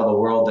Facebook and tell the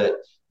world that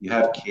you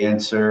have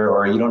cancer,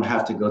 or you don't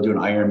have to go do an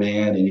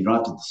Ironman, and you don't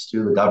have to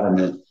sue the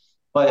government.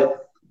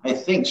 But I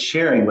think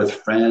sharing with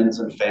friends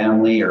and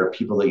family or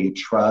people that you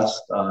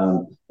trust,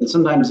 and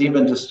sometimes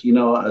even just,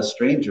 a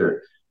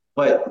stranger.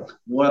 But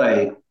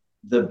the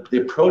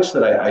approach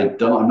that I'm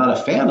not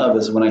a fan of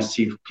is when I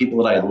see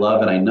people that I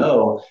love and I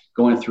know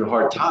going through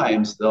hard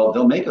times,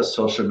 they'll make a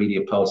social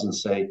media post and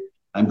say,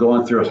 I'm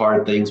going through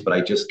hard things, but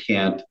I just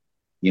can't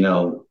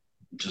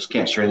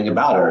share anything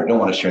about it, or I don't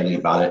want to share anything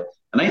about it.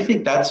 And I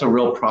think that's a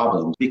real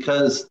problem,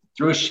 because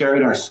through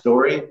sharing our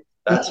story,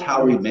 that's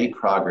how we make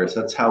progress.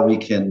 That's how we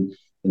can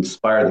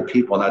inspire the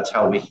people. And that's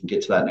how we can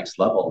get to that next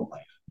level in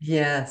life.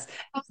 Yes.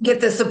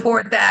 Get the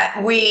support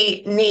that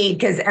we need,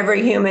 because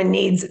every human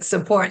needs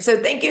support.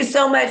 So thank you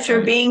so much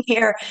for being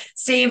here,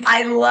 Steve.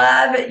 I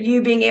love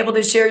you being able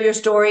to share your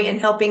story and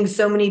helping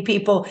so many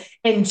people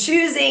and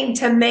choosing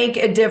to make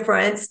a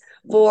difference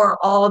for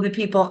all the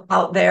people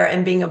out there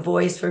and being a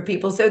voice for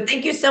people. So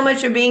thank you so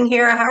much for being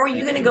here. How are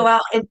you going to go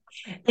out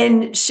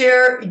and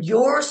share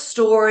your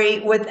story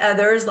with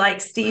others?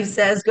 Like Steve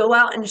says, go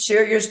out and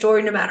share your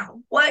story no matter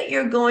what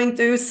you're going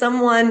through.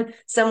 Someone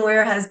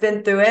somewhere has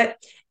been through it.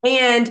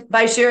 And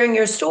by sharing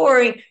your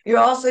story, you're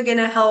also going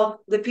to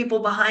help the people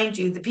behind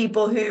you, the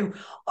people who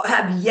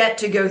have yet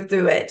to go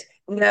through it,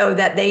 know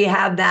that they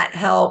have that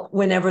help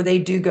whenever they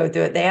do go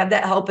through it. They have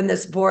that help and the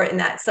support, and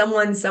that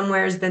someone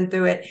somewhere has been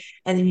through it.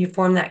 And then you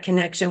form that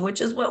connection,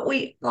 which is what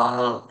we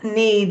all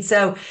need.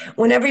 So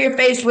whenever you're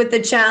faced with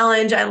the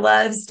challenge, I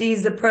love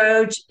Steve's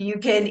approach. You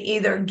can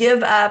either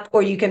give up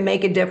or you can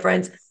make a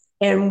difference.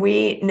 And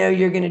we know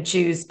you're going to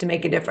choose to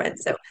make a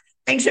difference. So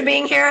thanks for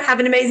being here. Have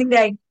an amazing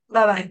day.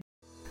 Bye-bye.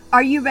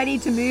 Are you ready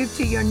to move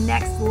to your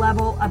next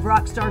level of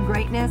rockstar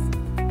greatness?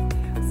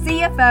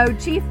 CFO,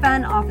 Chief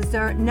Fun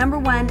Officer,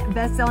 #1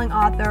 best-selling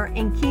author,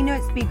 and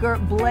keynote speaker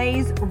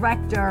Blaze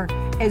Rector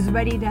is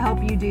ready to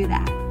help you do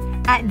that.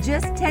 At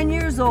just 10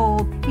 years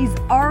old, he's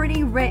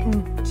already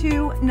written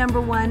 2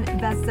 #1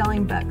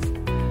 best-selling books.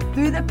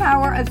 Through the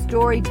power of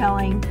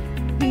storytelling,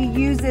 he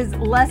uses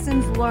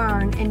lessons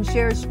learned and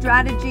shares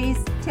strategies,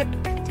 tips,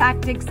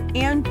 tactics,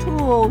 and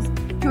tools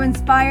to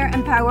inspire,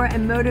 empower,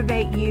 and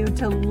motivate you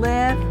to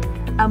live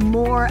a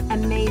more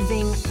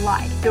amazing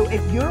life. So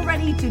if you're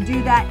ready to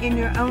do that in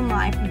your own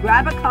life,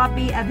 grab a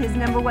copy of his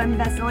 #1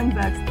 best-selling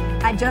books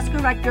at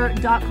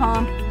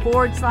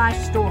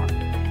jessicarector.com/store.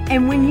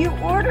 And when you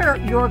order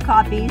your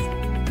copies,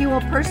 he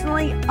will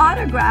personally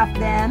autograph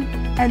them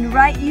and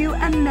write you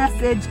a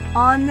message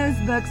on those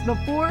books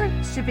before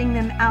shipping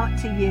them out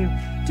to you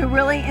to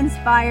really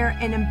inspire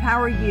and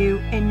empower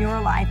you in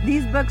your life.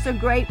 These books are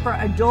great for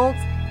adults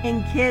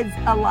and kids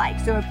alike.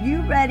 So if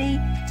you're ready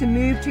to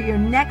move to your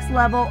next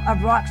level of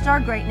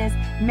rockstar greatness,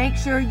 make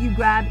sure you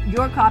grab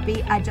your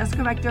copy at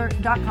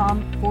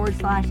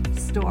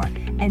jessicarector.com/store.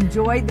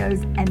 Enjoy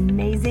those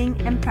amazing,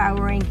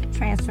 empowering,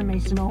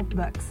 transformational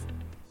books.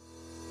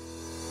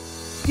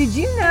 Did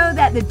you know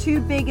that the two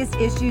biggest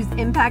issues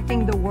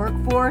impacting the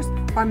workforce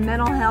are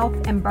mental health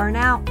and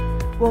burnout?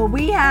 Well,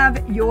 we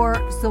have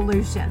your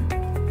solution.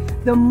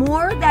 The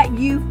more that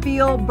you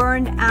feel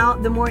burned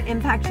out, the more it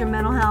impacts your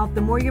mental health.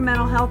 The more your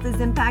mental health is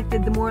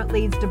impacted, the more it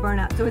leads to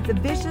burnout. So it's a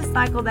vicious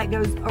cycle that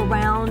goes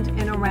around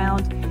and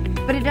around,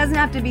 but it doesn't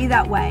have to be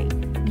that way.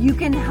 You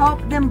can help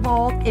them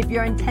both if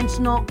you're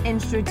intentional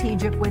and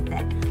strategic with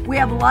it. We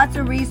have lots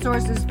of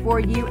resources for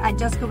you at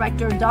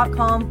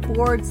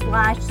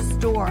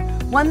justcorrector.com/store.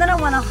 One that I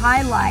want to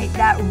highlight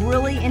that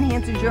really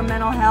enhances your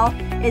mental health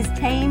is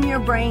Tame Your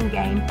Brain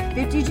Game,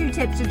 52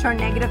 tips to turn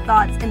negative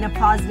thoughts into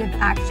positive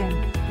action.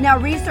 Now,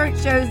 research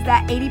shows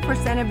that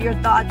 80% of your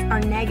thoughts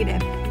are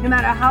negative. No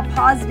matter how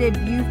positive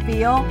you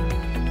feel,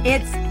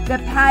 it's the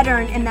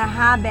pattern and the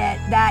habit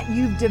that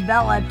you've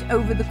developed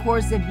over the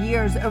course of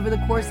years, over the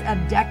course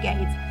of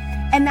decades.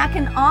 And that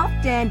can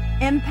often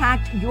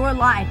impact your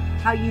life,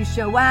 how you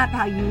show up,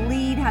 how you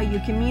lead, how you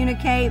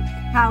communicate,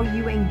 how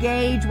you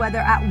engage, whether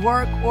at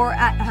work or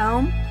at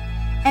home.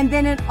 And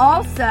then it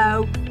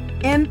also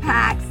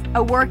impacts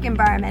a work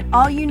environment.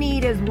 All you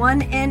need is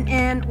one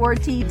NN or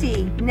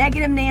TT,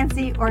 negative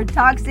Nancy or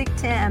toxic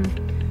Tim,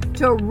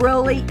 to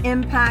really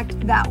impact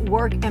that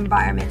work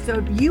environment. So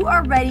if you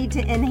are ready to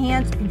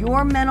enhance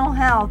your mental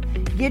health,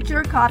 get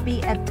your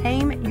copy of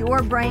Tame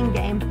Your Brain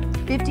Game,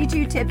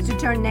 52 tips to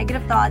turn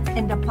negative thoughts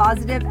into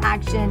positive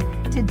action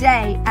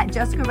today at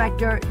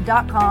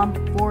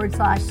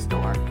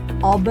justcorrector.com/store.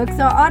 All books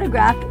are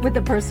autographed with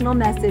a personal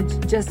message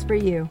just for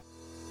you.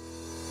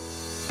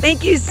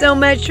 Thank you so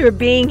much for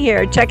being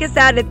here. Check us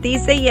out at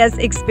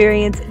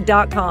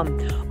thesayyesexperience.com.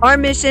 Our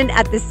mission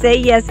at the Say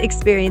Yes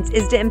Experience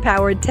is to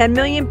empower 10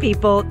 million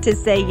people to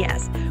say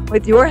yes.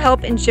 With your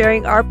help in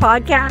sharing our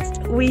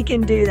podcast, we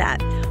can do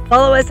that.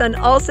 Follow us on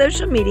all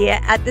social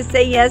media at the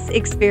Say Yes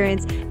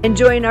Experience and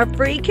join our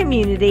free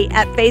community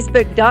at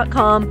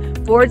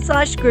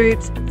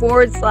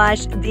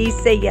facebook.com/groups/the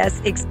Say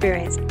Yes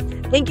Experience.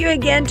 Thank you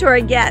again to our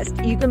guest.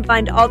 You can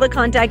find all the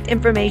contact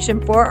information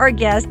for our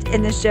guest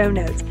in the show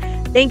notes.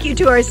 Thank you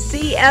to our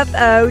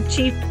CFO,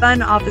 Chief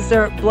Fun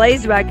Officer,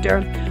 Blaze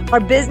Rector, our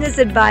business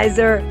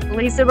advisor,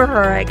 Lisa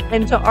Bahurik,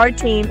 and to our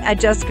team at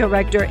Just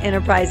Corrector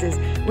Enterprises.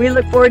 We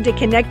look forward to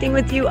connecting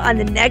with you on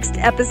the next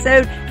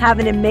episode. Have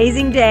an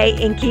amazing day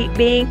and keep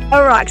being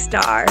a rock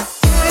star.